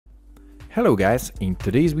Hello guys, in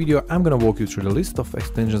today's video I'm gonna walk you through the list of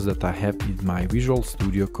extensions that I have in my Visual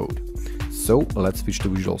Studio Code. So let's switch to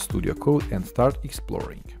Visual Studio Code and start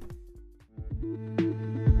exploring.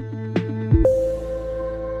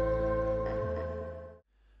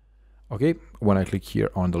 Okay, when I click here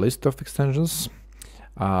on the list of extensions,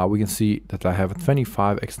 we can see that I have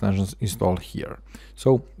 25 extensions installed here.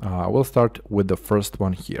 So we'll start with the first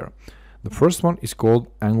one here. The first one is called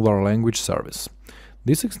Angular Language Service.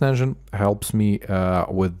 This extension helps me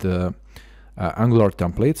with the Angular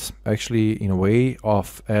templates, actually in a way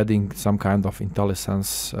of adding some kind of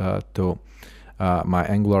IntelliSense to my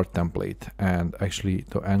Angular template and actually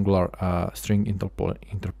to Angular string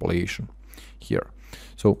interpolation here.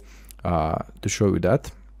 So to show you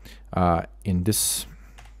that, in this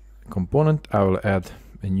component I will add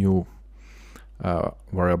a new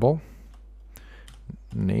variable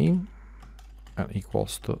name and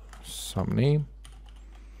equals to some name,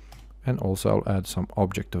 and also I'll add some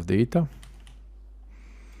object of data.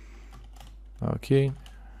 Okay,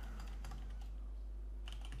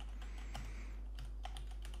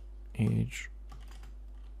 age,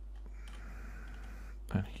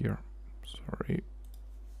 and here, sorry.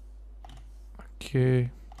 Okay,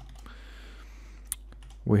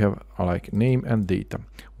 we have like name and data.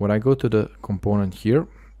 When I go to the component here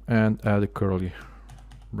and add the curly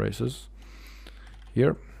braces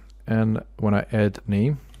here, and when I add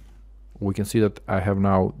name, we can see that I have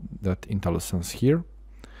now that IntelliSense here.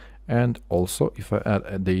 And also if I add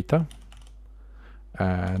a data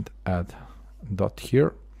and add dot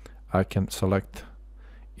here, I can select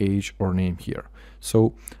age or name here.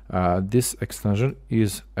 So this extension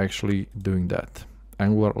is actually doing that,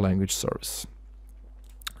 Angular Language Service.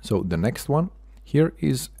 So the next one here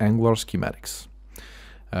is Angular Schematics.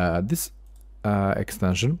 This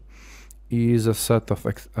extension is a set of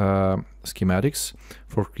schematics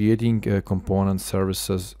for creating component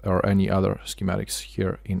services or any other schematics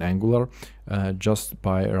here in Angular, just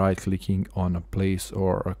by right-clicking on a place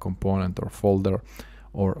or a component or folder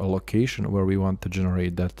or a location where we want to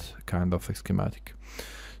generate that kind of a schematic.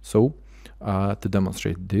 So to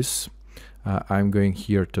demonstrate this, I'm going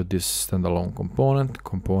here to this standalone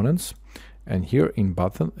components, and here in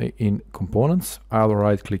components I'll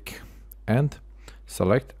right-click and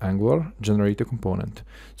select Angular, generate a component.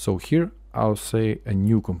 So here I'll say a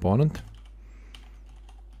new component,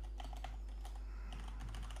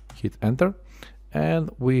 hit enter, and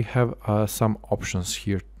we have some options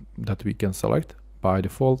here that we can select. By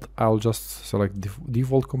default I'll just select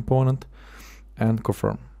default component and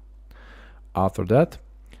confirm. After that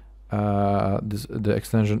the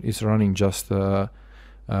extension is running just as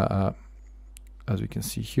we can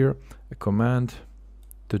see here, a command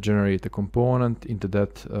to generate a component into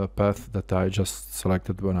that path that I just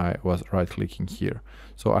selected when I was right-clicking here.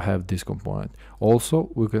 So I have this component. Also,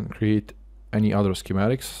 we can create any other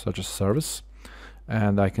schematics such as service,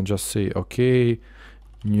 and I can just say okay,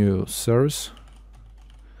 new service,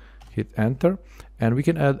 hit enter, and we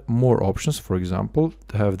can add more options. For example,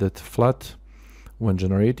 to have that flat when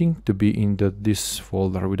generating to be in this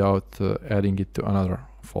folder without adding it to another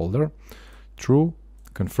folder. True,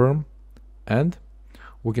 confirm, and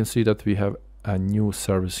we can see that we have a new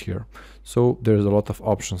service here. So there's a lot of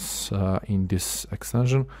options in this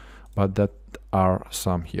extension, but that are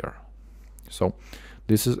some here. So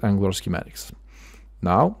this is Angular Schematics.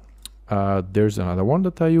 Now there's another one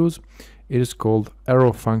that I use. It is called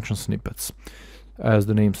arrow function snippets. As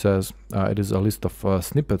the name says, it is a list of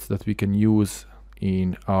snippets that we can use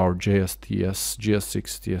in our JS6,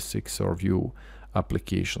 TS6 or Vue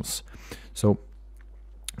applications. So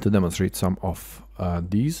to demonstrate some of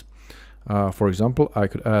these, for example, I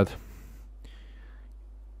could add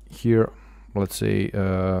here, let's say,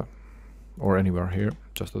 or anywhere here,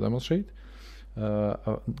 just to demonstrate,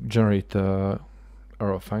 generate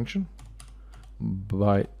arrow function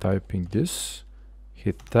by typing this,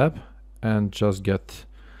 hit tab, and just get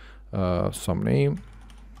some name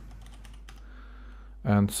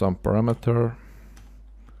and some parameter,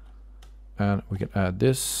 and we can add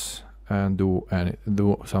this and do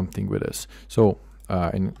something with this. So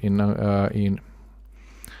in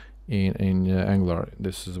Angular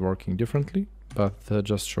this is working differently, but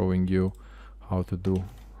just showing you how to do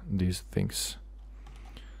these things.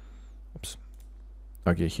 Oops.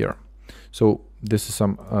 Okay, here. So this is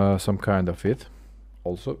some kind of it.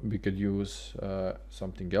 Also, we could use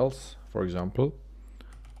something else, for example,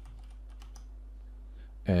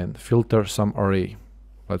 and filter some array.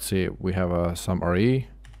 Let's say we have some array,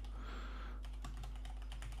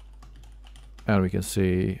 and we can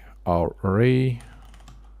say our array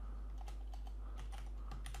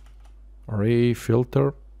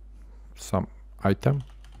filter some item,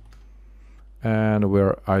 and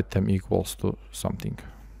where item equals to something.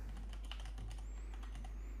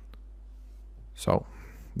 So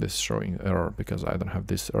this is showing error because I don't have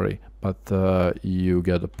this array, but you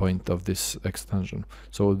get the point of this extension.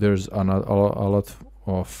 So there's a lot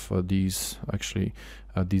of these actually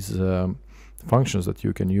these functions that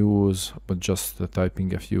you can use, but just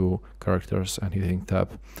typing a few characters and hitting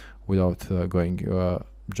tab without going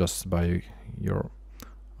just by your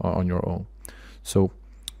on your own. So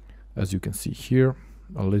as you can see here,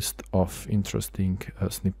 a list of interesting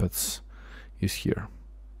snippets is here.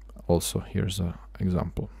 Also, here's an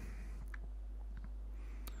example.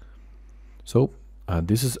 So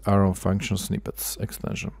this is our own function snippets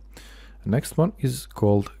extension. The next one is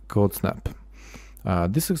called CodeSnap.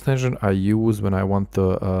 This extension I use when I want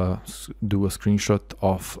to do a screenshot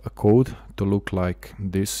of a code to look like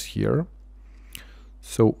this here.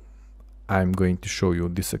 So I'm going to show you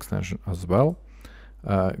this extension as well.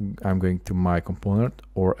 I'm going to my component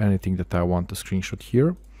or anything that I want to screenshot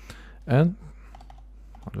here, and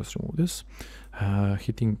I'll just remove this,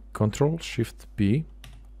 hitting Ctrl+Shift+P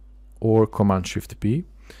or Command+Shift+P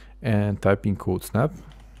and typing CodeSnap,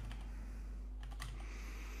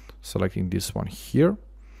 selecting this one here.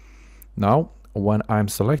 Now when I'm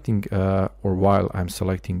selecting or while I'm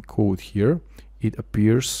selecting code here, it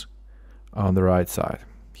appears on the right side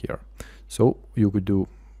here. So you could do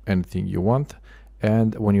anything you want,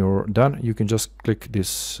 and when you're done you can just click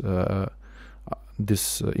this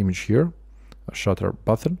image here, a shutter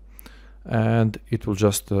button, and it will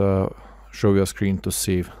just show you a screen to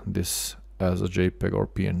save this as a JPEG or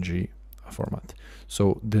PNG format.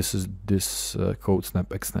 So this is this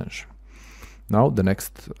CodeSnap extension. Now the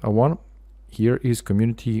next one here is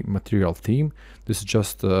Community Matherial theme. This is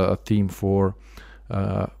just a theme for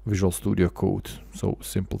Visual Studio Code. So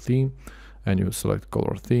simple theme, and you select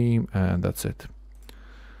color theme, and that's it.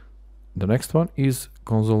 The next one is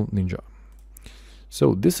Console Ninja.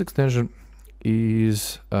 So this extension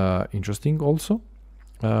is interesting also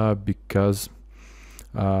because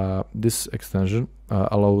this extension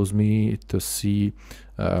allows me to see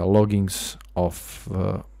loggings of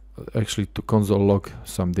actually to console log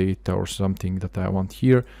some data or something that I want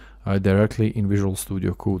here directly in Visual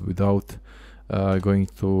Studio Code without going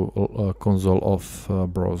to console of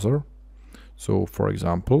browser. So for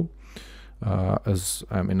example, as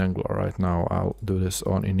I'm in Angular right now, I'll do this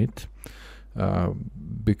on init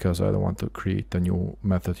because I don't want to create a new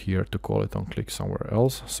method here to call it on click somewhere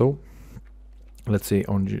else. So let's say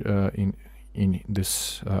on in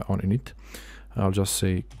this on init, I'll just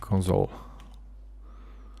say console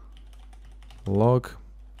log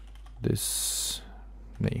this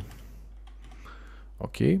name.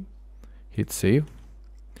 Okay, hit save,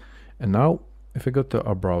 and now if I go to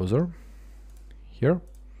our browser here,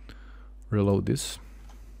 reload this,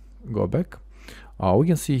 go back, we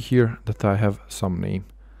can see here that I have some name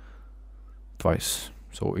twice,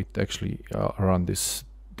 so it actually run this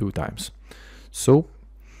 2 times. So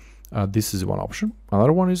this is one option.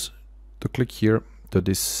 Another one is to click here to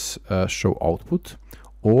this show output,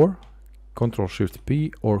 or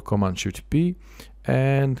Ctrl+Shift+P or Command+Shift+P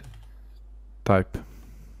and type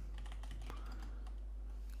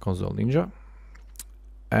Console Ninja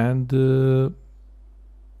and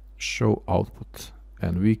show output,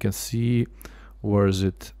 and we can see where is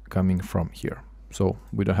it coming from here. So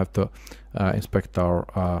we don't have to inspect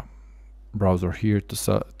our browser here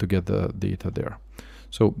to get the data there.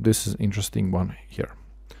 So this is an interesting one here.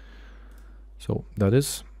 So that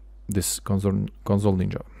is this Console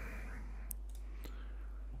Ninja.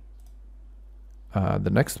 The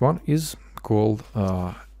next one is called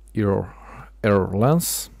error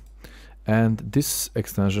lens, and this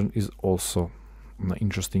extension is also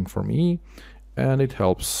interesting for me, and it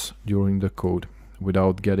helps during the code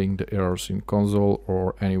without getting the errors in console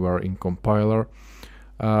or anywhere in compiler.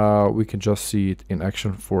 We can just see it in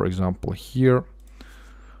action. For example, here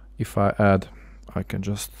if I add, I can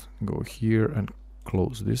just go here and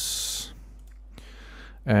close this,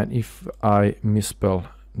 and if I misspell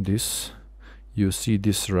this, you see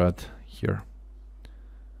this red here,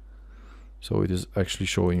 so it is actually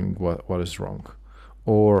showing what is wrong.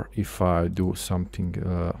 Or if I do something,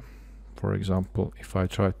 for example, if I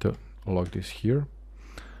try to log this here,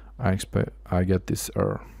 I get this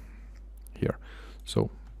error here. So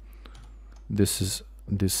this is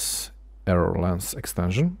this error lens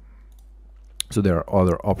extension. So there are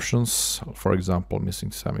other options, for example,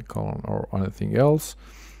 missing semicolon or anything else,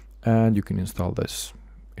 and you can install this.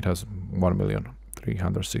 It has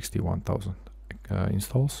 1,361,000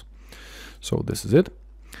 installs. So this is it.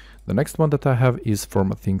 The next one that I have is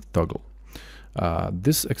formatting toggle.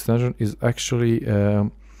 This extension is actually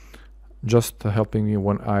just helping me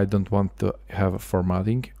when I don't want to have a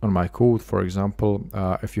formatting on my code. For example,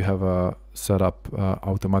 if you have a setup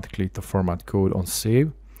automatically to format code on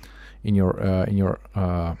save in your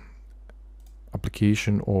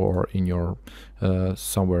application or in your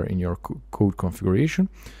somewhere in your code configuration,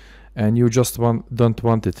 and you just don't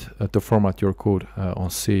want it to format your code on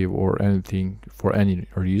save or anything for any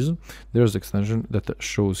reason, there's extension that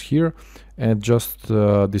shows here and just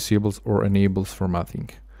disables or enables formatting.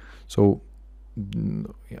 So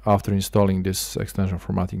after installing this extension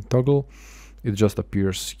formatting toggle, it just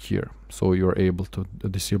appears here, so you're able to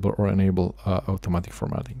disable or enable automatic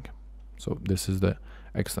formatting. So this is the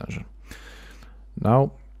extension.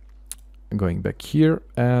 Now going back here,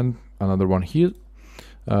 and another one here,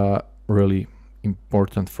 really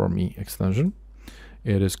important for me extension.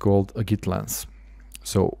 It is called a GitLens.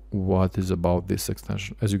 So what is about this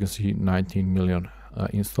extension? As you can see, 19 million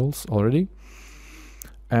installs already.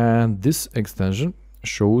 And this extension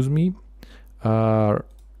shows me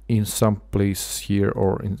in some place here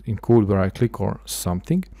or in code where I click on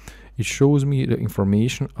something, it shows me the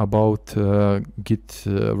information about Git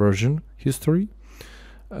version history,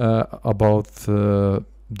 about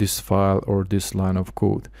this file or this line of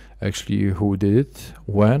code, actually who did it,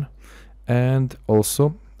 when, and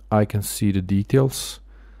also I can see the details.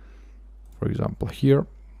 For example, here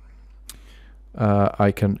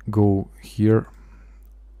I can go here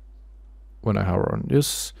when I hover on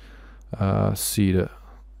this, see the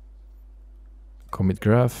commit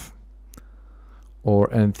graph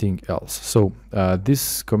or anything else. So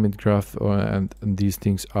this commit graph and these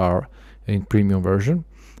things are in premium version.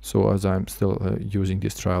 So as I'm still using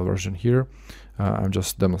this trial version here, I'm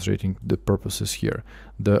just demonstrating the purposes here.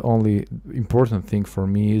 The only important thing for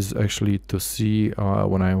me is actually to see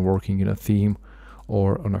when I'm working in a theme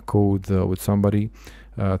or on a code with somebody,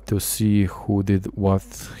 to see who did what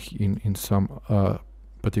in some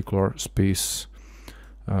particular space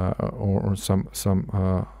or some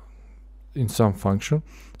in some function.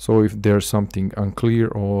 So if there's something unclear,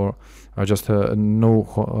 or I just know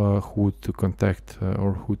who to contact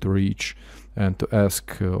or who to reach and to ask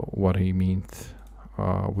what he meant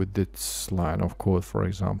with this line of code, for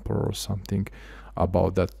example, or something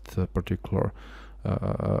about that particular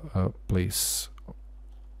place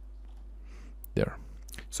there.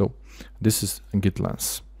 So this is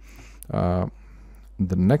GitLens. The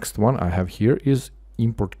next one I have here is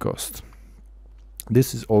import cost.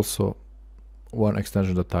 This is also one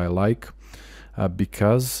extension that I like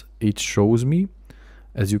because it shows me,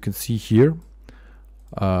 as you can see here,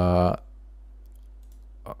 how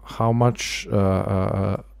much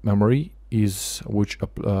memory is which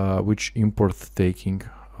import taking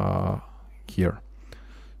here.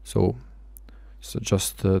 So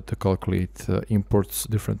just to calculate imports,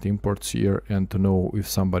 different imports here, and to know if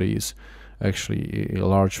somebody is actually a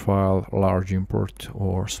large file, large import,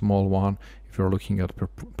 or small one. If you're looking at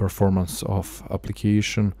performance of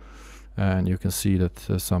application, and you can see that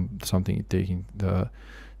something taking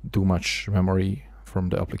too much memory from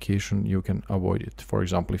the application, you can avoid it. For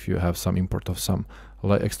example, if you have some import of some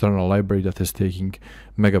external library that is taking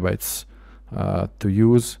megabytes to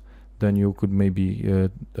use, then you could maybe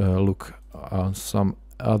look on some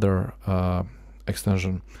other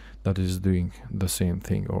extension that is doing the same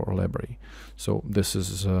thing, or library. So this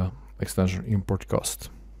is extension import cost.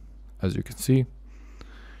 As you can see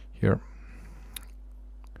here,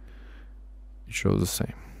 it shows the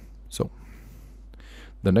same. So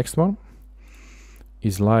the next one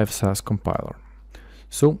is live Sass compiler.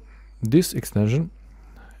 So this extension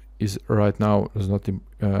is right now is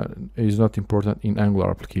not important in Angular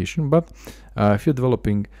application, but if you're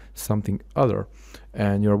developing something other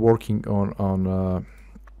and you're working on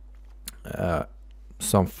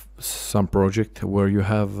some project where you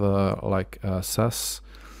have like Sass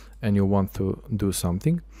and you want to do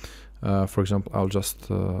something, for example, I'll just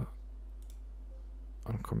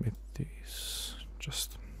uncommit this,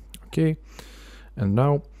 just okay. And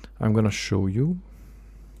now I'm gonna show you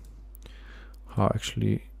how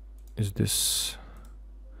actually is this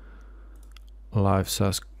live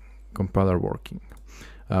Sass compiler working.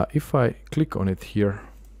 If I click on it here,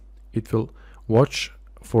 it will watch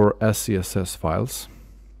for SCSS files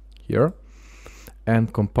here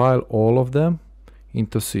and compile all of them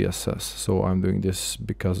into CSS. So I'm doing this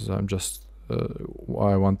because I'm just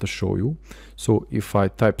I want to show you. So if I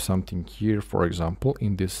type something here, for example,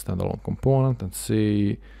 in this standalone component, and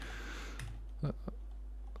say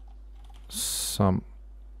some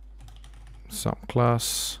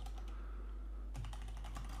class,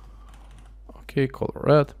 okay, color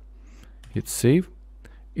red, hit save,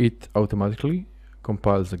 it automatically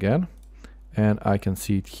compiles again, and I can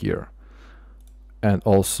see it here. And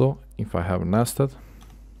also, if I have nested,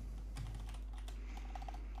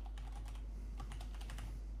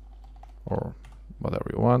 or whatever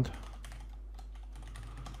you want,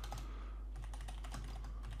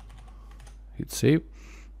 hit save,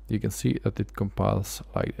 you can see that it compiles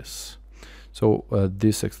like this. So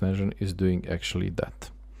this extension is doing actually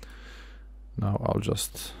that. Now I'll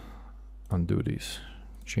just undo these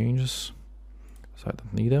changes, so I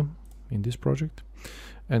don't need them in this project,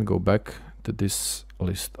 and go back to this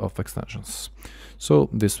list of extensions. So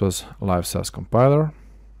this was live Sass compiler.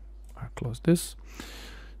 I'll close this.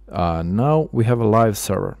 Now we have a live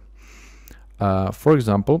server. For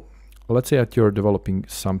example, let's say that you're developing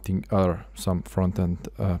something other, some front-end,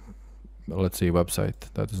 let's say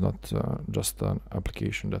website that is not just an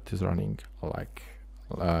application that is running like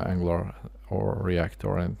Angular or React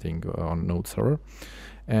or anything on Node server,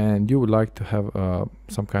 and you would like to have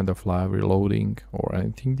some kind of live reloading or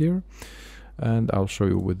anything there. And I'll show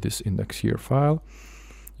you with this index here file.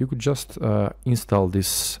 You could just install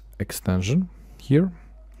this extension here,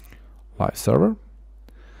 live server,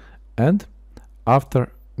 and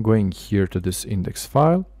after going here to this index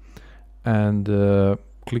file and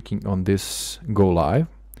clicking on this go live,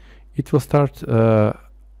 it will start a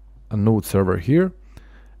Node server here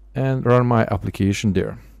and run my application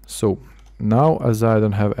there. So now, as I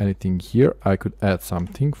don't have anything here, I could add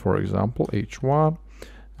something, for example h1,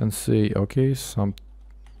 and say okay,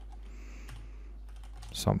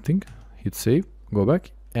 something, hit save, go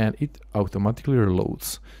back, and it automatically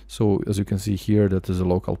reloads. So as you can see here, that is a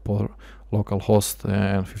local host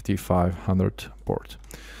and 5500 port.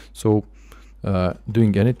 So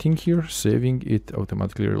doing anything here, saving, it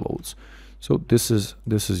automatically reloads. So this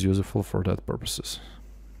is useful for that purposes.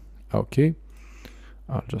 Okay,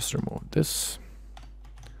 I'll just remove this.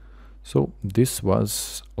 So this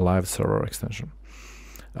was live server extension.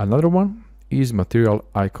 Another one is Matherial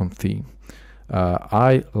icon theme.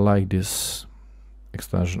 I like this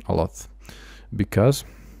extension a lot because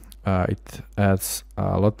it adds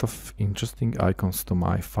a lot of interesting icons to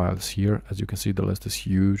my files here. As you can see, the list is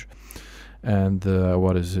huge. And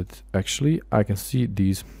what is it actually? I can see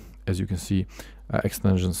these, as you can see,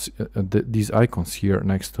 extensions, these icons here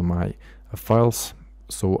next to my files.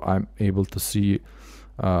 So I'm able to see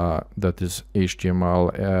that is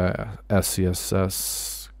HTML,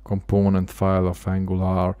 SCSS, component file of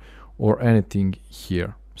Angular, or anything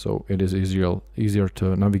here. So it is easier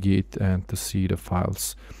to navigate and to see the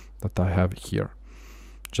files that I have here.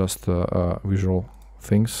 Just visual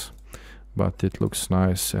things, but it looks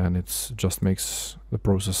nice, and it just makes the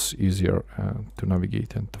process easier to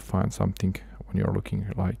navigate and to find something when you're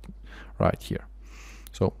looking like right here.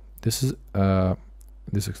 So this is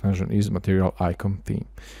this extension is Matherial icon theme.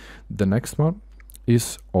 The next one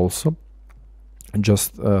is also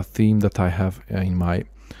just a theme that I have in my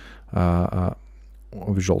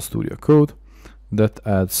Visual Studio Code that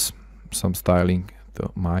adds some styling to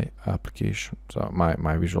my application, so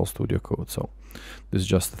my Visual Studio Code. So this is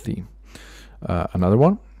just a theme. Another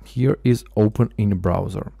one here is open in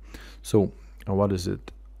browser. So what is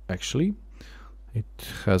it actually? It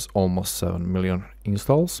has almost 7 million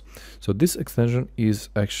installs. So this extension is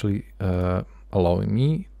actually allowing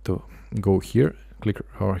me to go here, click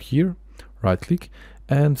over here, right click,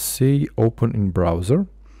 and say open in browser.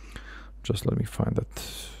 Just let me find that.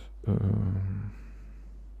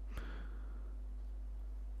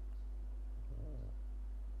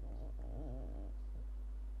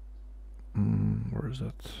 Where is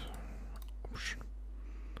that option?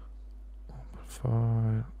 Open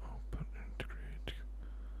file, open integrate.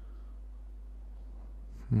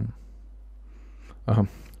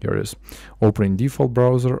 Here it is. Open in default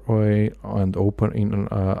browser and open in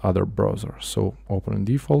other browser. So open in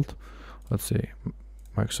default, let's say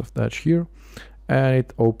Microsoft Edge here, and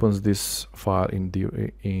it opens this file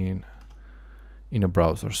in a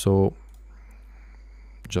browser. So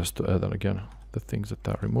just to add on again the things that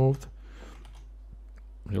are removed,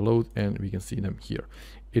 reload, and we can see them here.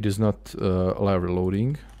 It is not live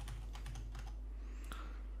reloading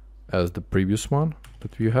as the previous one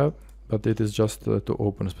that we have, but it is just to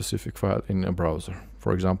open a specific file in a browser.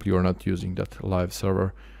 For example, you are not using that live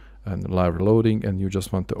server and live reloading, and you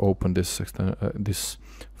just want to open this this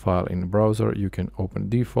file in the browser. You can open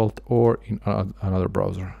default or in another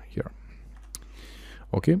browser here.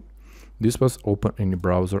 Okay, this was open in the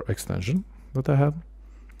browser extension that I have.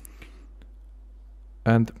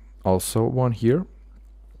 And also one here.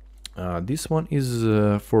 This one is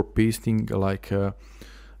for pasting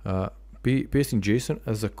pasting JSON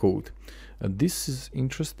as a code. This is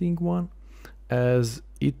interesting one, as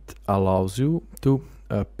it allows you to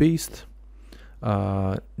paste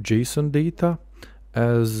JSON data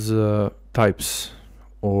as types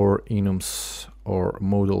or enums or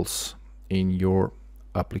models in your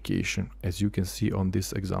application, as you can see on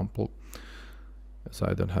this example, as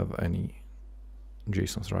I don't have any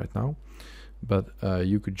JSONs right now, but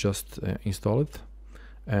you could just install it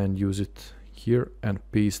and use it here and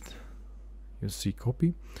paste. You see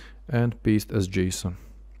copy and paste as JSON,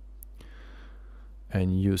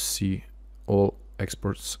 and you see all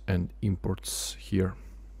exports and imports here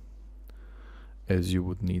as you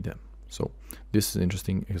would need them. So this is an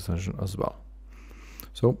interesting extension as well.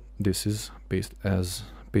 So this is paste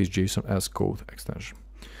JSON as code extension.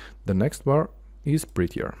 The next bar is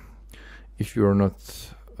Prettier. If you are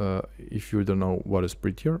not if you don't know what is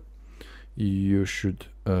Prettier, you should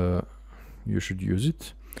use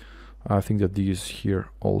it. I think that these here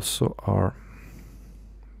also are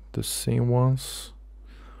the same ones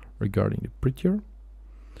regarding the Prettier,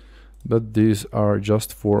 but these are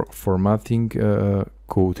just for formatting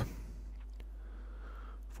code,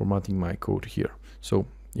 formatting my code here. So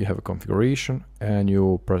you have a configuration and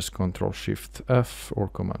you press Ctrl Shift F or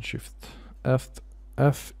Command Shift F,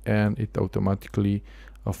 and it automatically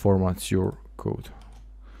formats your code.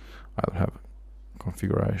 I don't have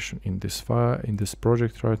configuration in this file, in this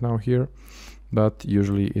project right now here, but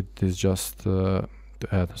usually it is just to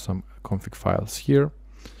add some config files here.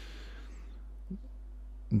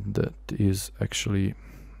 That is actually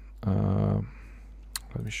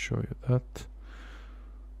let me show you that.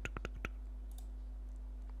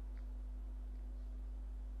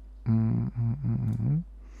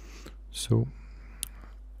 So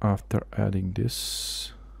after adding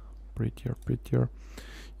this Prettier,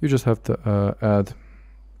 you just have to add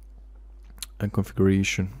a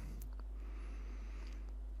configuration.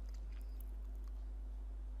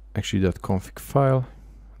 Actually, that config file,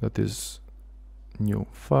 that is new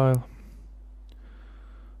file.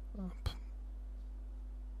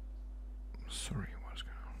 Sorry, what's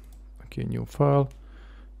going on? Okay, new file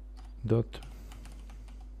dot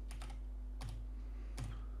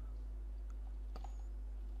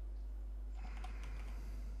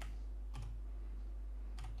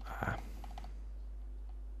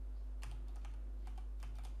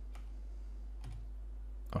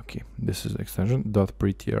okay, this is extension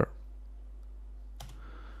 .prettier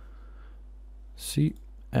C,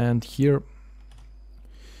 and here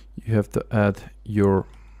you have to add your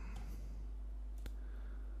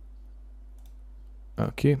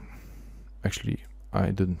okay, actually I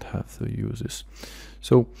didn't have to use this.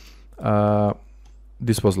 So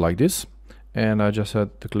this was like this, and I just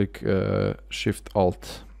had to click Shift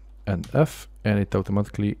Alt and F, and it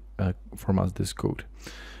automatically formats this code.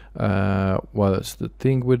 What is the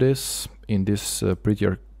thing with this? In this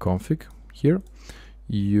Prettier config here,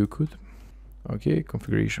 you could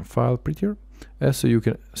configuration file Prettier, so you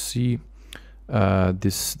can see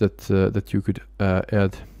this that you could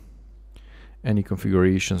add any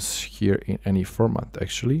configurations here in any format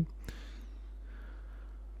actually.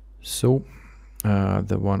 So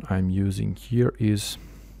the one I'm using here is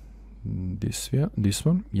this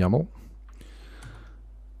one, YAML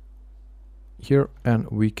here, and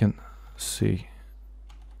we can say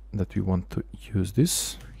that we want to use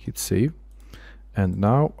this, hit save, and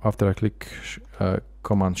now after I click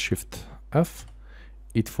Command Shift F,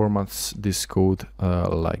 it formats this code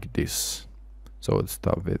like this. So it's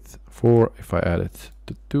start with 4, if I add it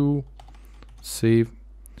to 2, save,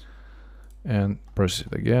 and press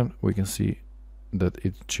it again, we can see that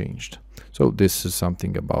it changed. So this is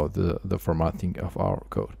something about the formatting of our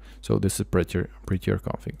code. So this is Prettier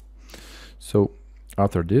config. So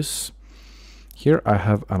after this, here I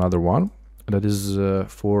have another one that is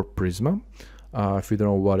for Prisma. If you don't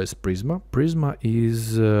know what is Prisma, Prisma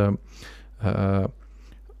is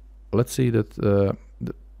let's say that the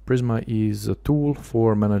Prisma is a tool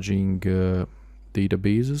for managing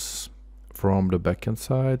databases from the backend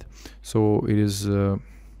side. So it is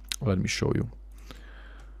let me show you.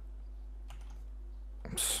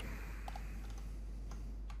 Oops.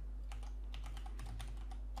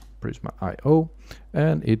 Prisma.io,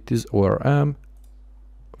 and it is ORM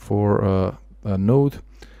for a node,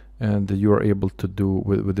 and you are able to do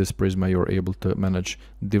with this Prisma, you're able to manage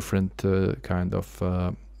different kind of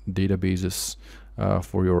databases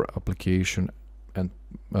for your application and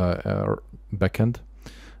backend,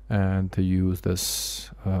 and to use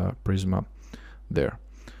this Prisma there.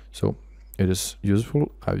 So it is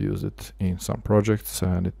useful. I've used it in some projects,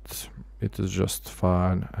 and it is just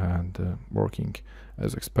fine and working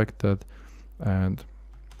as expected. And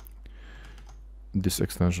this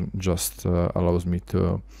extension just allows me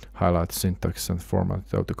to highlight syntax and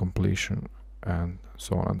format auto completion and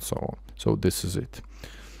so on and so on. So this is it.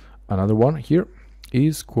 Another one here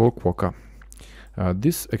is called Quokka.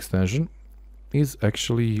 This extension is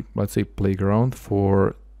actually, let's say, playground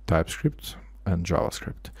for TypeScript and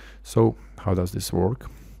JavaScript. So how does this work?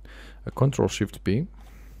 Control-Shift-P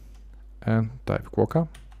and type Quokka,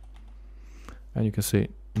 and you can say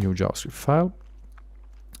new JavaScript file,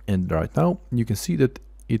 and right now you can see that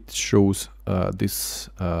it shows this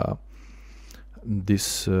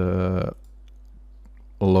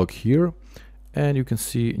log here, and you can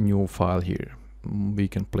see new file here. We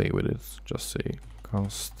can play with it. Just say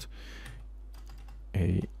const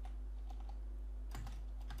a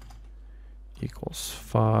equals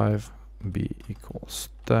 5, b equals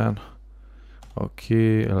 10.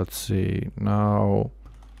 Okay, let's say now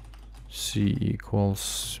c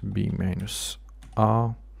equals b minus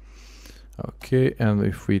a. Okay, and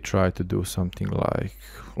if we try to do something like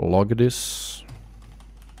log this,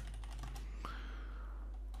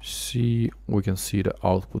 we can see the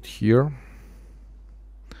output here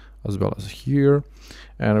as well as here,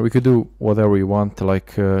 and we could do whatever we want,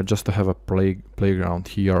 like just to have a playground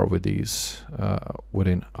here with these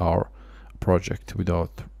within our project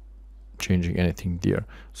without changing anything there.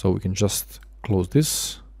 So we can just close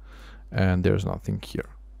this, and there's nothing here.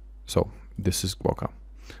 So this is Quokka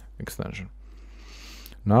extension.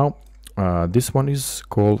 Now this one is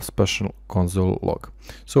called special console log.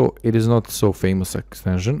 So it is not so famous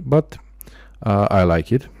extension, but I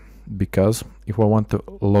like it, because if I want to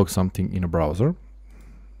log something in a browser,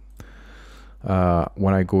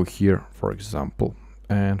 when I go here, for example,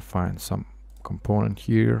 and find some component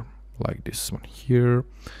here, like this one here,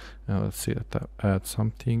 let's say that I add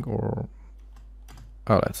something, or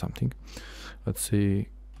I'll add something. Let's say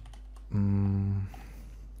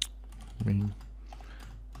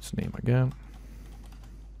its name again.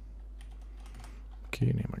 Okay,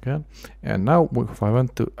 name again. And now if I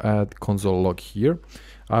want to add console log here,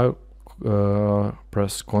 I'll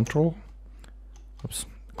press Control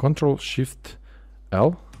Shift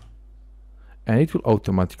L, and it will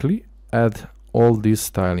automatically add all these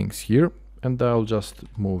stylings here, and I'll just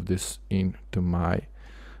move this into my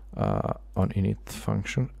on init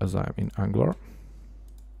function as I'm in Angular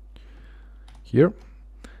here.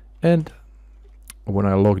 And when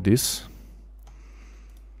I log this,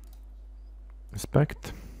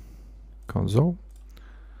 inspect console,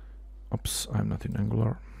 oops, I'm not in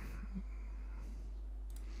Angular.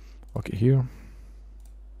 Okay, here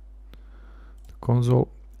the console,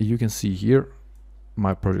 you can see here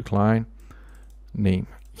my project line name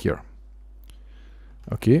here.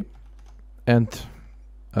 Okay, and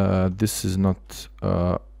this is not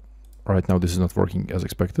right now, this is not working as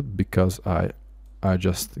expected, because I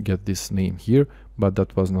just get this name here, but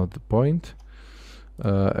that was not the point.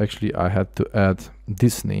 Actually, I had to add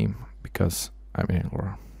this name because I'm in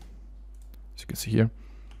Angular. As you can see here,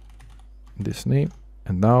 this name,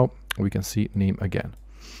 and now we can see name again.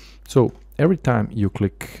 So every time you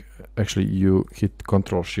click, actually you hit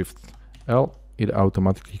Control Shift L, it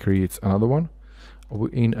automatically creates another one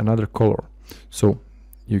in another color. So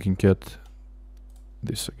you can get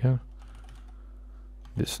this again,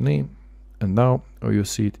 this name, and now you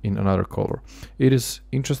see it in another color. It is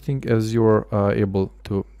interesting as you are able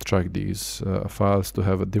to track these files to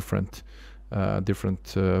have a different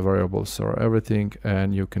variables or everything,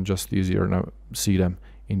 and you can just easier now see them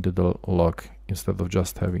into the log instead of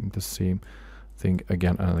just having the same thing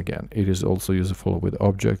again and again. It is also useful with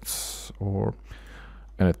objects or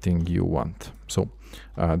anything you want. So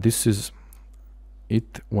this is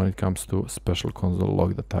it when it comes to special console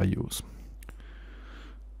log that I use.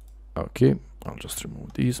 Okay, I'll just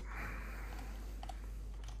remove these.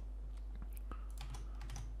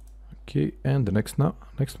 Okay, and the next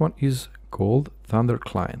one is called Thunder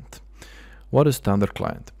Client. What is Thunder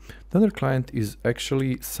Client? Thunder Client is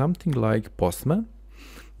actually something like Postman,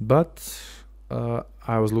 but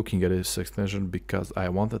I was looking at this extension because I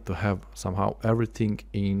wanted to have somehow everything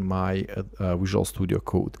in my Visual Studio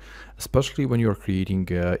Code, especially when you're creating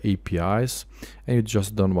APIs and you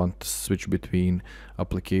just don't want to switch between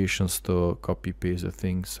applications to copy paste the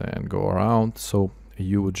things and go around. So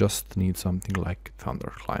you would just need something like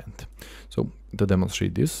Thunder Client. So to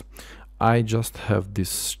demonstrate this, I just have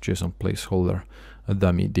this JSON placeholder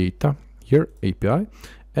dummy data here, API,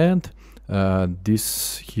 and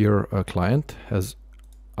this here client has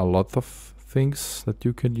a lot of things that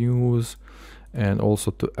you can use, and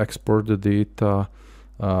also to export the data.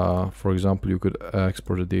 For example, you could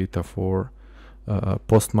export the data for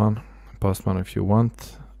Postman if you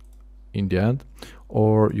want in the end,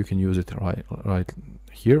 or you can use it right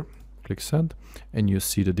here. Click send, and you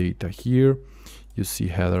see the data here. You see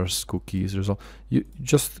headers, cookies, result. You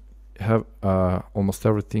just have almost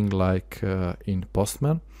everything like in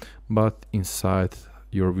Postman, but inside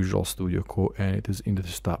your Visual Studio Code, and it is in the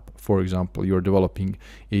tab. For example, you're developing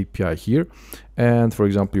API here, and for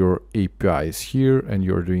example your API is here, and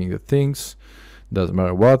you're doing the things, doesn't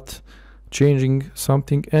matter what, changing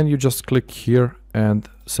something, and you just click here and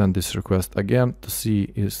send this request again to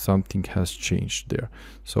see if something has changed there.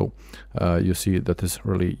 So you see that is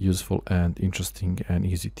really useful and interesting and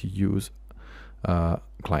easy to use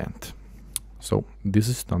client. So this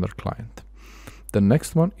is standard client. The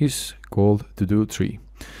next one is called Todo Tree.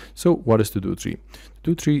 So what is Todo Tree?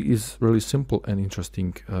 Todo Tree is really simple and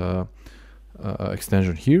interesting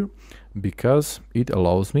extension here, because it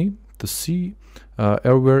allows me to see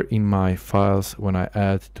everywhere in my files when I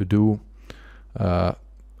add to do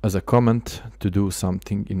as a comment to do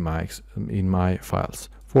something in my files.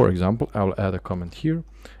 For example, I'll add a comment here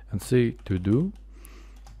and say to do,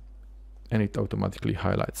 and it automatically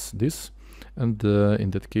highlights this. And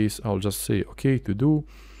in that case, I'll just say, okay, to do,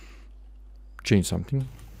 change something,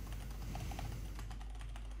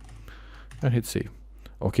 and hit save.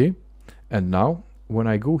 Okay, and now when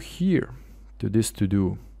I go here to this to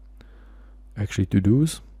do, actually to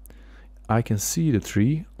dos, I can see the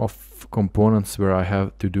tree of components where I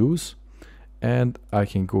have to dos, and I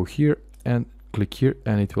can go here and click here,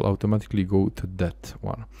 and it will automatically go to that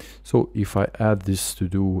one. So if I add this to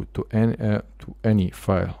do to any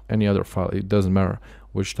file, any other file, it doesn't matter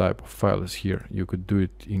which type of file is here. You could do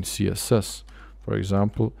it in CSS, for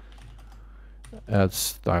example, add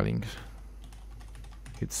styling,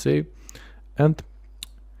 hit save, and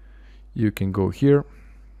you can go here,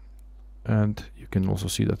 and you can also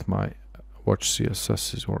see that my watch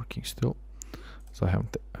CSS is working still, so I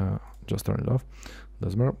haven't just turned it off.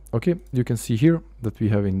 Doesn't matter. Okay, you can see here that we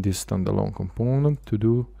have in this standalone component to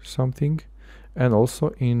do something, and also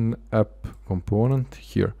in app component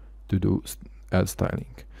here to do add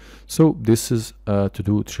styling. So this is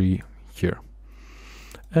Todo Tree here.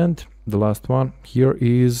 And the last one here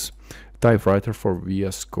is Typewriter for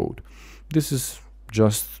VS Code. This is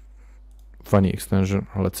just funny extension,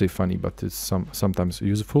 or let's say funny, but it's sometimes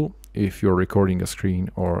useful if you're recording a screen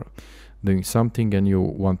or doing something and you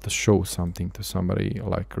want to show something to somebody,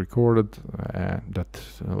 like recorded, that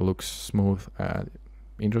looks smooth and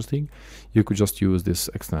interesting. You could just use this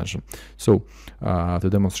extension. So to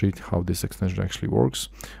demonstrate how this extension actually works,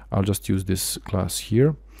 I'll just use this class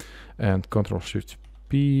here and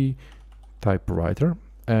Ctrl+Shift+P Typewriter.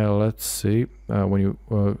 Let's say when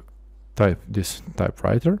you type this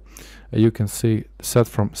Typewriter, you can say set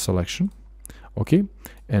from selection. Okay,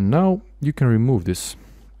 and now you can remove this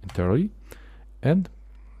entirely and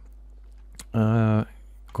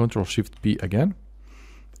Ctrl+Shift+P again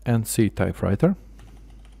and say Typewriter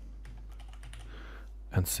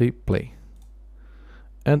and say play,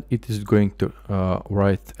 and it is going to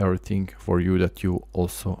write everything for you that you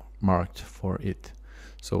also marked for it.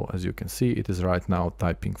 So as you can see, it is right now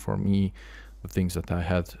typing for me the things that I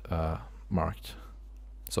had marked.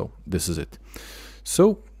 So this is it.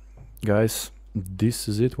 So guys, this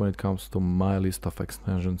is it when it comes to my list of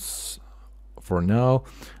extensions for now.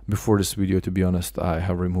 Before this video, to be honest, I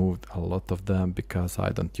have removed a lot of them because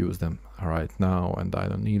I don't use them right now and I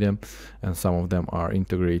don't need them, and some of them are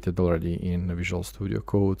integrated already in Visual Studio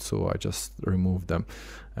Code, so I just removed them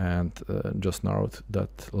and just narrowed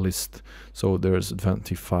that list. So there's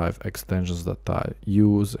 25 extensions that I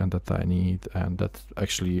use and that I need, and that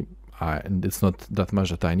actually and it's not that much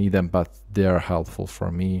that I need them, but they are helpful for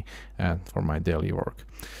me and for my daily work.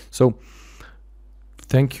 So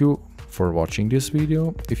thank you for watching this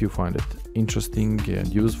video. If you find it interesting and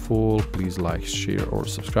useful, please like, share or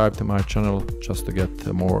subscribe to my channel just to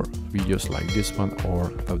get more videos like this one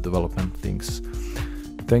or web development things.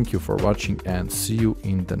 Thank you for watching and see you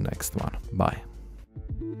in the next one. Bye.